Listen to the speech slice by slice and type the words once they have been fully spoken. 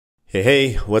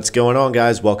Hey, what's going on,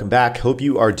 guys? Welcome back. Hope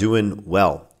you are doing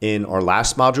well. In our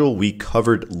last module, we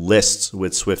covered lists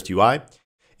with SwiftUI.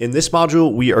 In this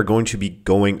module, we are going to be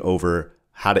going over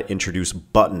how to introduce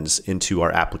buttons into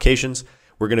our applications.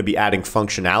 We're going to be adding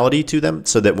functionality to them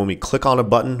so that when we click on a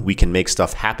button, we can make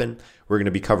stuff happen. We're going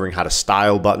to be covering how to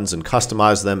style buttons and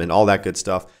customize them and all that good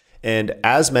stuff. And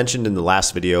as mentioned in the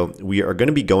last video, we are going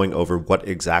to be going over what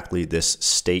exactly this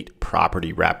state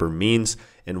property wrapper means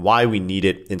and why we need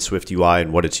it in SwiftUI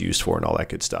and what it's used for and all that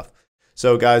good stuff.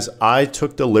 So guys, I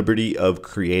took the liberty of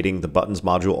creating the buttons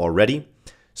module already.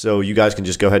 So you guys can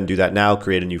just go ahead and do that now,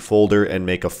 create a new folder and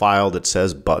make a file that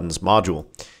says buttons module.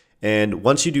 And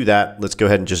once you do that, let's go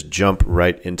ahead and just jump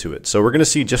right into it. So we're going to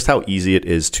see just how easy it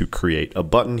is to create a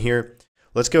button here.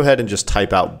 Let's go ahead and just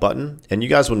type out button, and you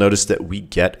guys will notice that we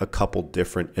get a couple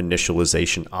different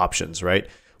initialization options, right?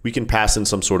 We can pass in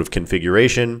some sort of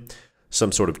configuration,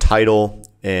 some sort of title,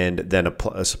 and then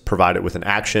provide it with an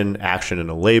action and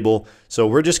a label. So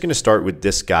we're just going to start with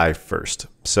this guy first.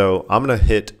 So I'm going to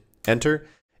hit enter,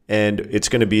 and it's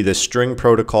going to be the string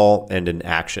protocol and an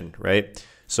action, right?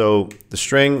 So the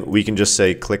string, we can just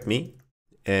say click me,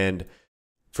 and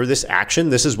for this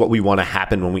action, this is what we want to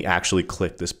happen when we actually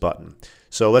click this button.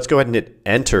 So let's go ahead and hit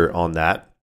enter on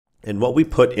that. And what we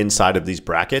put inside of these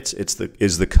brackets,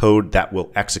 is the code that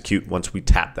will execute once we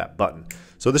tap that button.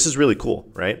 So this is really cool,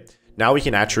 right? Now we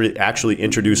can actually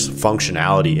introduce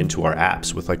functionality into our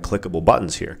apps with like clickable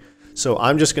buttons here. So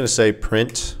I'm just going to say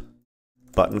print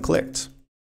button clicked.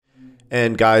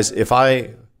 And guys, if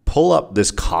I pull up this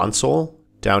console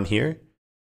down here,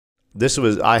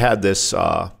 I had this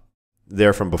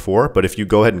there from before, but if you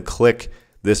go ahead and click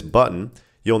this button,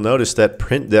 you'll notice that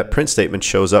print statement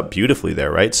shows up beautifully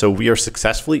there, right? So we are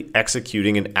successfully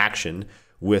executing an action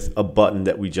with a button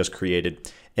that we just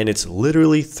created. And it's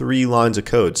literally 3 lines of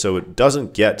code. So it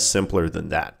doesn't get simpler than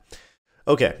that.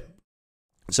 Okay.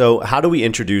 So how do we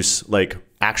introduce like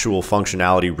actual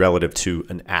functionality relative to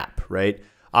an app, right?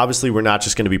 Obviously, we're not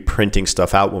just going to be printing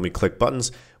stuff out when we click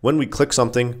buttons. When we click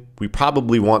something, we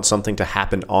probably want something to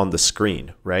happen on the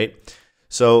screen, right?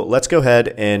 So let's go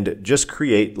ahead and just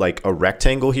create like a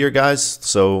rectangle here, guys.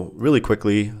 So really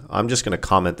quickly, I'm just going to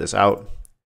comment this out.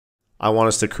 I want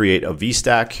us to create a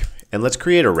VStack, and let's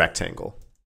create a rectangle.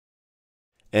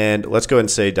 And let's go ahead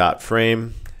and say dot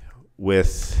frame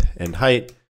width and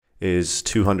height is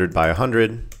 200 by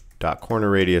 100. Dot corner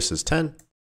radius is 10.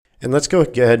 And let's go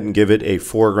ahead and give it a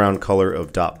foreground color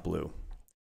of dot blue.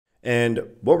 And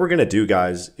what we're going to do,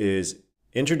 guys, is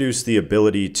introduce the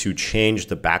ability to change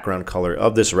the background color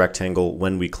of this rectangle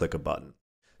when we click a button.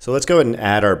 So let's go ahead and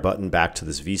add our button back to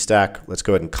this VStack. Let's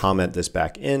go ahead and comment this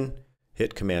back in,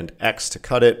 hit Command X to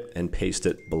cut it, and paste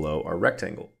it below our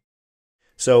rectangle.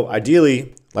 So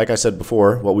ideally, like I said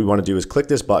before, what we want to do is click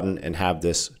this button and have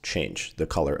this change the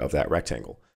color of that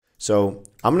rectangle. So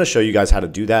I'm going to show you guys how to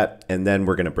do that, and then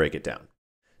we're going to break it down.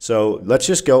 So let's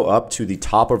just go up to the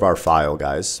top of our file,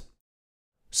 guys.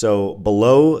 So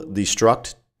below the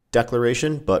struct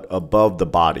declaration, but above the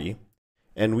body,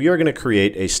 and we are going to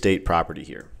create a state property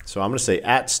here. So I'm going to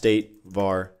say @state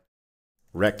var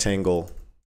rectangle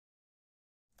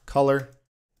color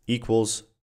equals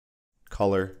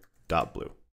color dot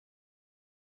blue.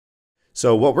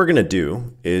 So what we're going to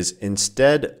do is,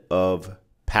 instead of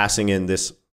passing in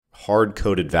this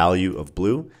hard-coded value of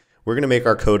blue, we're going to make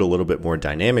our code a little bit more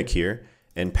dynamic here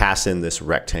and pass in this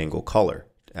rectangle color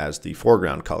as the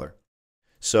foreground color.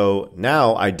 So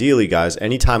now, ideally, guys,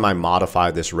 anytime I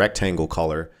modify this rectangle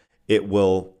color, it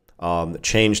will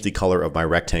change the color of my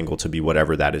rectangle to be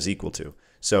whatever that is equal to.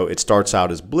 So it starts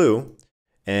out as blue,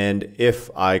 and if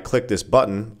I click this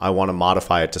button, I want to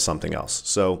modify it to something else.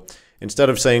 So instead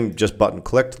of saying just button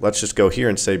clicked, let's just go here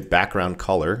and say background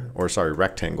color, or sorry,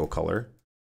 rectangle color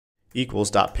equals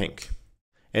dot pink.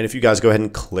 And if you guys go ahead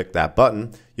and click that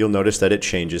button, you'll notice that it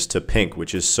changes to pink,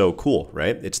 which is so cool,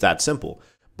 right? It's that simple.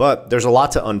 But there's a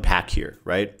lot to unpack here,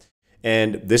 right?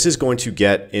 And this is going to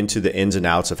get into the ins and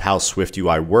outs of how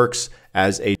SwiftUI works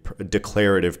as a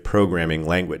declarative programming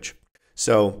language.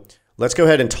 So let's go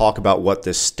ahead and talk about what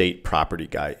this state property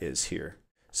guy is here.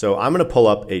 So I'm going to pull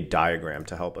up a diagram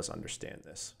to help us understand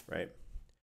this, right?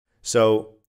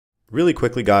 So really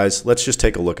quickly, guys, let's just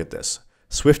take a look at this.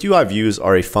 SwiftUI views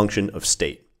are a function of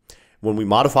state. When we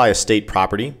modify a state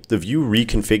property, the view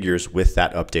reconfigures with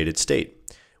that updated state.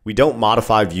 We don't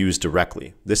modify views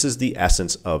directly. This is the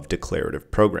essence of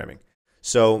declarative programming.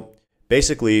 So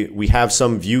basically, we have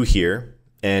some view here,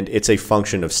 and it's a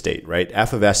function of state, right?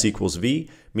 F of s equals v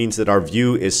means that our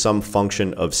view is some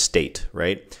function of state,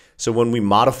 right? So when we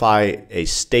modify a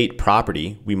state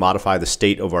property, we modify the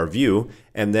state of our view,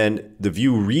 and then the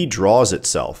view redraws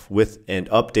itself with and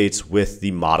updates with the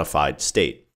modified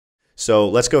state. So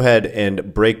let's go ahead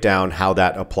and break down how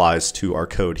that applies to our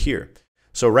code here.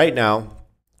 So right now,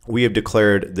 we have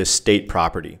declared this state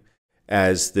property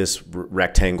as this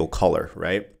rectangle color,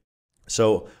 right?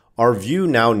 So our view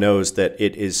now knows that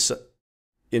it is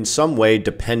in some way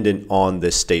dependent on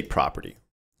this state property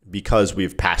because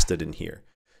we've passed it in here.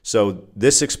 So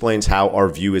this explains how our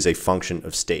view is a function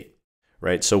of state,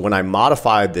 right? So when I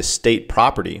modify this state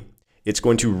property, it's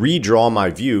going to redraw my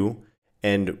view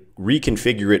and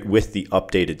reconfigure it with the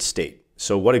updated state.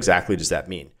 So what exactly does that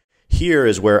mean? Here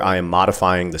is where I am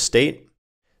modifying the state.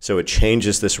 So it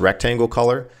changes this rectangle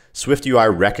color.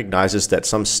 SwiftUI recognizes that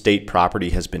some state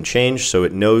property has been changed, so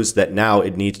it knows that now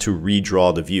it needs to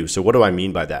redraw the view. So what do I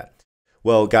mean by that?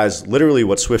 Well, guys, literally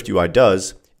what SwiftUI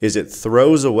does is it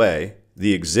throws away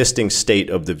the existing state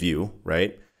of the view,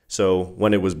 right? So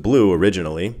when it was blue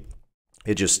originally,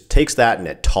 it just takes that and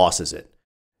it tosses it.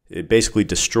 It basically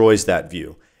destroys that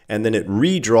view. And then it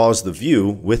redraws the view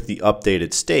with the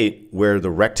updated state where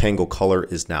the rectangle color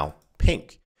is now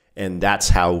pink. And that's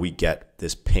how we get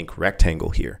this pink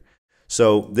rectangle here.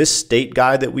 So this state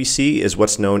guide that we see is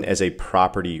what's known as a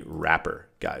property wrapper,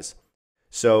 guys.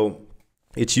 So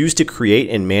it's used to create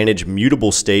and manage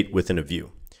mutable state within a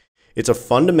view. It's a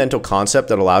fundamental concept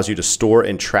that allows you to store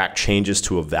and track changes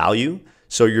to a value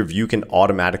so your view can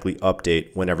automatically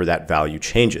update whenever that value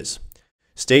changes.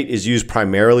 State is used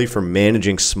primarily for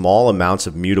managing small amounts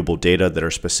of mutable data that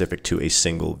are specific to a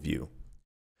single view.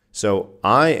 So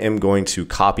I am going to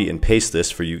copy and paste this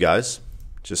for you guys,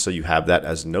 just so you have that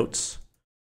as notes.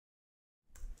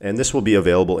 And this will be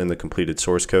available in the completed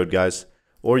source code, guys,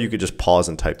 or you could just pause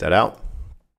and type that out.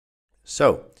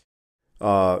 So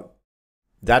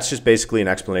that's just basically an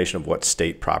explanation of what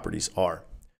state properties are.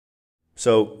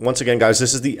 So once again, guys,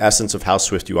 this is the essence of how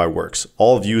SwiftUI works.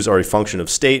 All views are a function of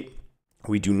state.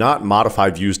 We do not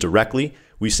modify views directly.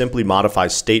 We simply modify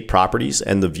state properties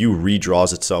and the view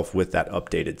redraws itself with that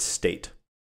updated state.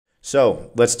 So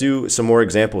let's do some more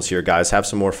examples here, guys. Have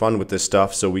some more fun with this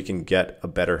stuff so we can get a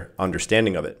better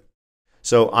understanding of it.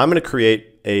 So I'm going to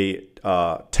create a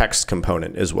text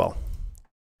component as well.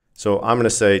 So I'm going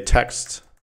to say text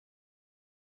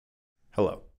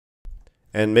hello.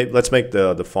 And let's make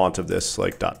the font of this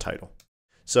like .title.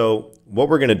 So what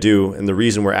we're going to do, and the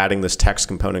reason we're adding this text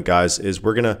component, guys, is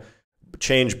we're going to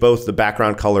change both the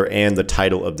background color and the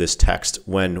title of this text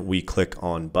when we click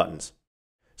on buttons.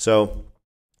 So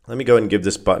let me go ahead and give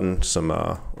this button some,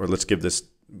 or let's give this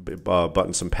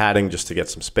button some padding just to get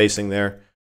some spacing there.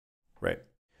 Right.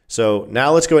 So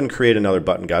now let's go ahead and create another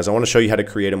button, guys. I want to show you how to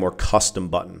create a more custom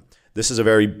button. This is a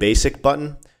very basic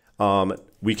button.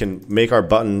 We can make our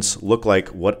buttons look like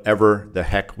whatever the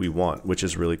heck we want, which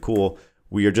is really cool.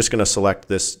 We are just going to select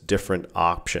this different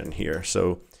option here.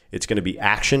 So it's going to be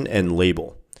action and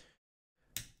label.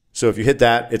 So if you hit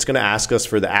that, it's going to ask us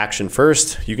for the action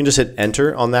first. You can just hit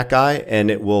enter on that guy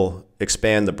and it will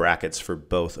expand the brackets for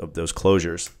both of those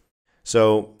closures.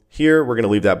 So here we're going to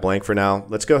leave that blank for now.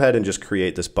 Let's go ahead and just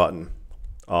create this button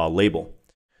label.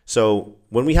 So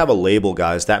when we have a label,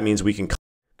 guys, that means we can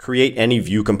create any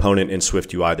view component in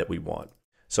SwiftUI that we want.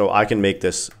 So I can make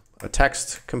this a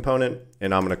text component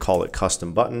and I'm going to call it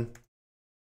custom button.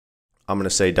 I'm going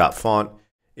to say .font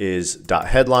is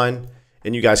 .headline.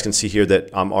 And you guys can see here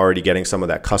that I'm already getting some of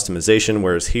that customization,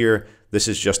 whereas here, this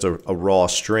is just a raw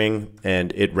string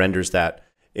and it renders that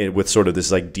with sort of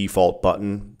this like default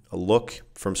button look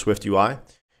from SwiftUI.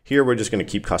 Here, we're just going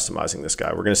to keep customizing this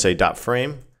guy. We're going to say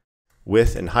 .frame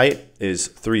width and height is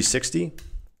 360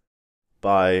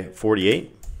 by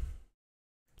 48.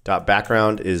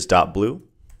 .background is .blue.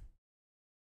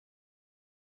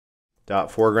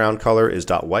 .foreground color is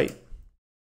 .white.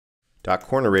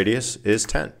 .corner radius is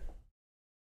 10.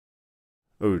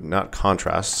 Oh, not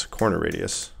contrast, corner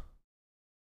radius.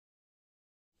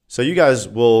 So you guys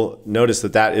will notice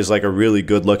that that is like a really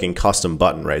good looking custom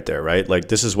button right there, right? Like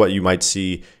this is what you might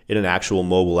see in an actual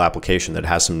mobile application that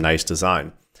has some nice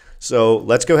design. So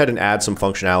let's go ahead and add some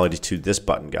functionality to this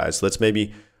button, guys. Let's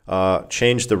maybe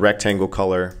change the rectangle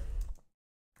color.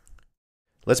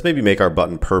 Let's maybe make our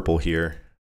button purple here.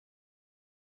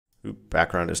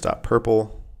 Background is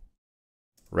 .purple.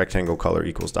 Rectangle color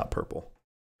equals .purple.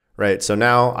 Right, so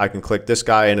now I can click this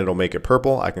guy and it'll make it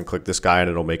purple. I can click this guy and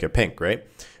it'll make it pink, right?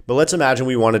 But let's imagine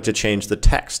we wanted to change the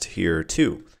text here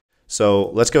too. So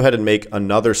let's go ahead and make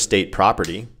another state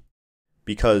property,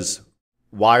 because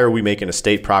why are we making a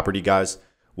state property, guys?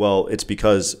 Well, it's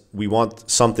because we want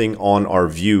something on our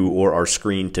view or our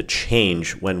screen to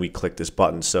change when we click this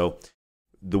button. So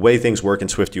the way things work in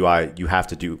SwiftUI, you have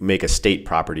to make a state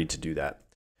property to do that.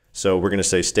 So we're going to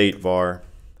say state var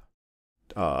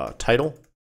title,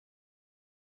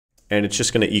 and it's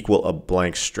just going to equal a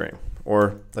blank string,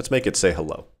 or let's make it say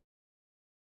hello.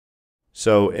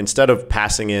 So instead of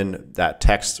passing in that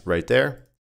text right there,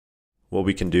 what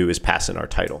we can do is pass in our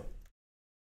title.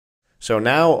 So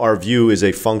now our view is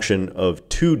a function of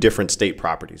two different state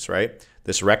properties, right?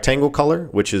 This rectangle color,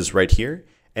 which is right here,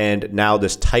 and now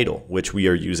this title, which we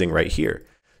are using right here.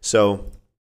 So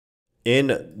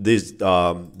in this,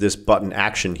 this button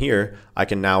action here, I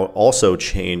can now also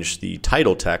change the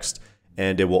title text,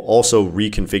 and it will also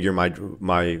reconfigure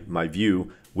my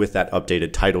view with that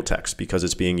updated title text because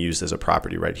it's being used as a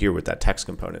property right here with that text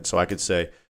component. So I could say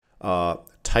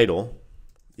title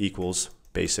equals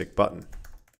basic button.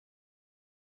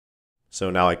 So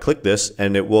now I click this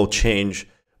and it will change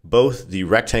both the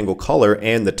rectangle color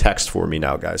and the text for me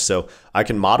now, guys. So I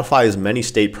can modify as many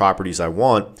state properties I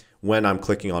want when I'm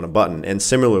clicking on a button. And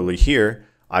similarly here,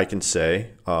 I can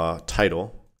say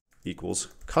title equals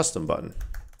custom button.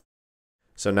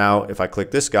 So now if I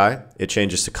click this guy, it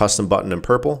changes to custom button in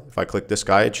purple. If I click this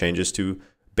guy, it changes to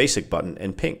basic button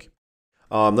in pink.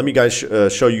 Let me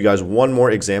show you guys one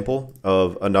more example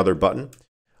of another button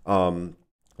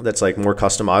that's like more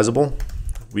customizable.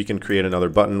 We can create another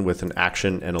button with an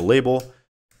action and a label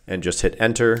and just hit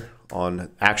enter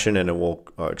on action and it will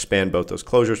expand both those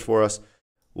closures for us.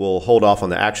 We'll hold off on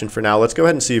the action for now. Let's go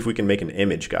ahead and see if we can make an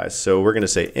image, guys. So we're going to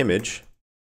say image,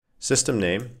 system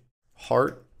name,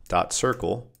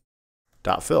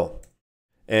 heart.circle.fill.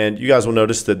 And you guys will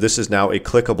notice that this is now a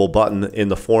clickable button in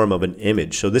the form of an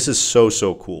image. So this is so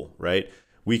cool, right?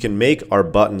 We can make our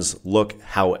buttons look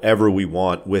however we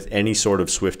want with any sort of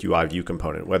SwiftUI view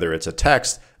component, whether it's a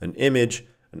text, an image,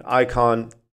 an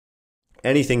icon,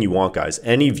 anything you want, guys.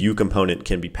 Any view component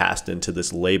can be passed into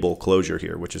this label closure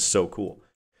here, which is so cool.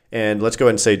 And let's go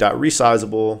ahead and say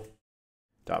 .resizable,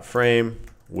 .frame,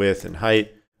 width and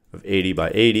height of 80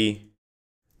 by 80,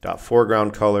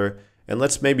 .foreground color, and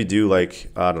let's maybe do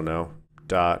like, I don't know,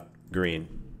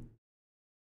 .green.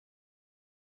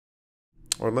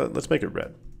 Or let's make it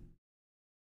red,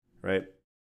 right?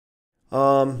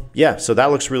 Yeah, so that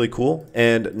looks really cool.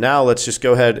 And now let's just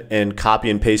go ahead and copy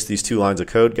and paste these two lines of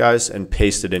code, guys, and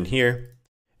paste it in here.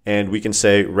 And we can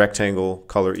say rectangle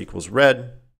color equals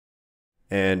red.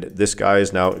 And this guy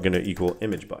is now going to equal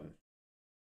image button.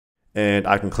 And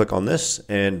I can click on this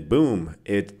and boom,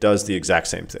 it does the exact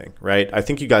same thing, right? I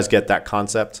think you guys get that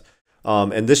concept.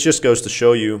 And this just goes to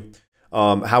show you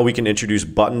how we can introduce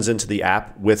buttons into the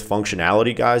app with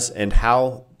functionality, guys, and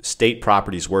how state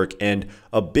properties work, and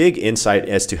a big insight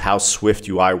as to how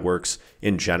SwiftUI works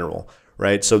in general,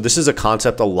 right? So this is a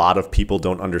concept a lot of people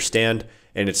don't understand,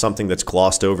 and it's something that's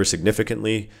glossed over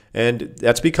significantly, and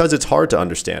that's because it's hard to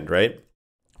understand, right?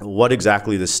 What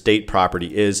exactly the state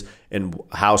property is and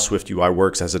how SwiftUI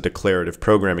works as a declarative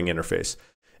programming interface.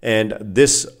 And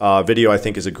this video, I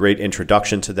think, is a great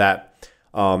introduction to that.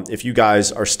 If you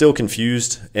guys are still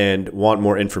confused and want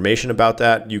more information about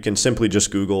that, you can simply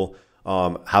just Google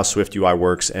how SwiftUI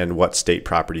works and what state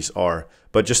properties are.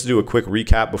 But just to do a quick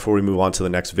recap before we move on to the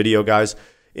next video, guys,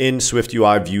 in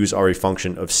SwiftUI, views are a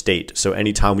function of state. So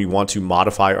anytime we want to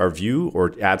modify our view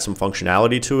or add some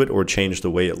functionality to it or change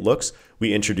the way it looks,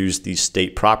 we introduce these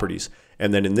state properties.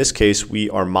 And then in this case, we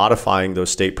are modifying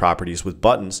those state properties with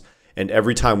buttons. And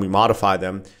every time we modify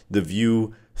them, the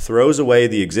view throws away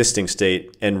the existing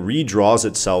state and redraws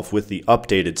itself with the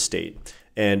updated state.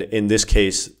 And in this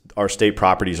case, our state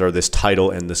properties are this title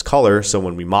and this color. So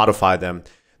when we modify them,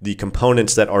 the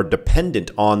components that are dependent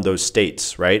on those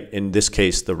states, right? In this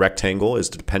case, the rectangle is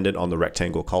dependent on the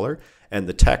rectangle color, and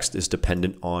the text is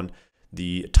dependent on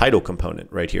the title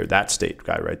component right here, that state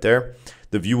guy right there.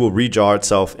 The view will redraw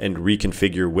itself and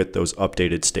reconfigure with those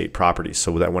updated state properties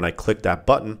so that when I click that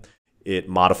button, it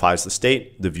modifies the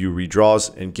state, the view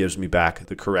redraws, and gives me back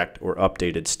the correct or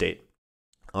updated state.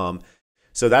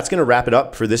 So that's going to wrap it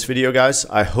up for this video, guys.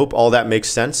 I hope all that makes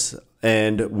sense,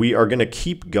 and we are going to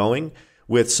keep going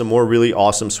with some more really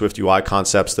awesome SwiftUI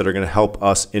concepts that are going to help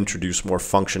us introduce more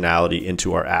functionality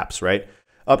into our apps, right?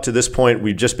 Up to this point,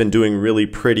 we've just been doing really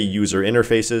pretty user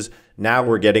interfaces. Now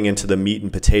we're getting into the meat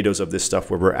and potatoes of this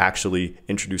stuff where we're actually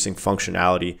introducing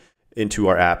functionality into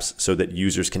our apps so that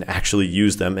users can actually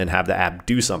use them and have the app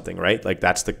do something, right? Like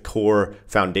that's the core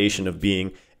foundation of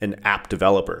being an app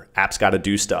developer. Apps got to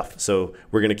do stuff. So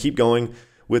we're going to keep going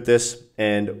with this,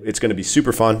 and it's going to be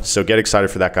super fun. So get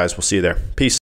excited for that, guys. We'll see you there. Peace.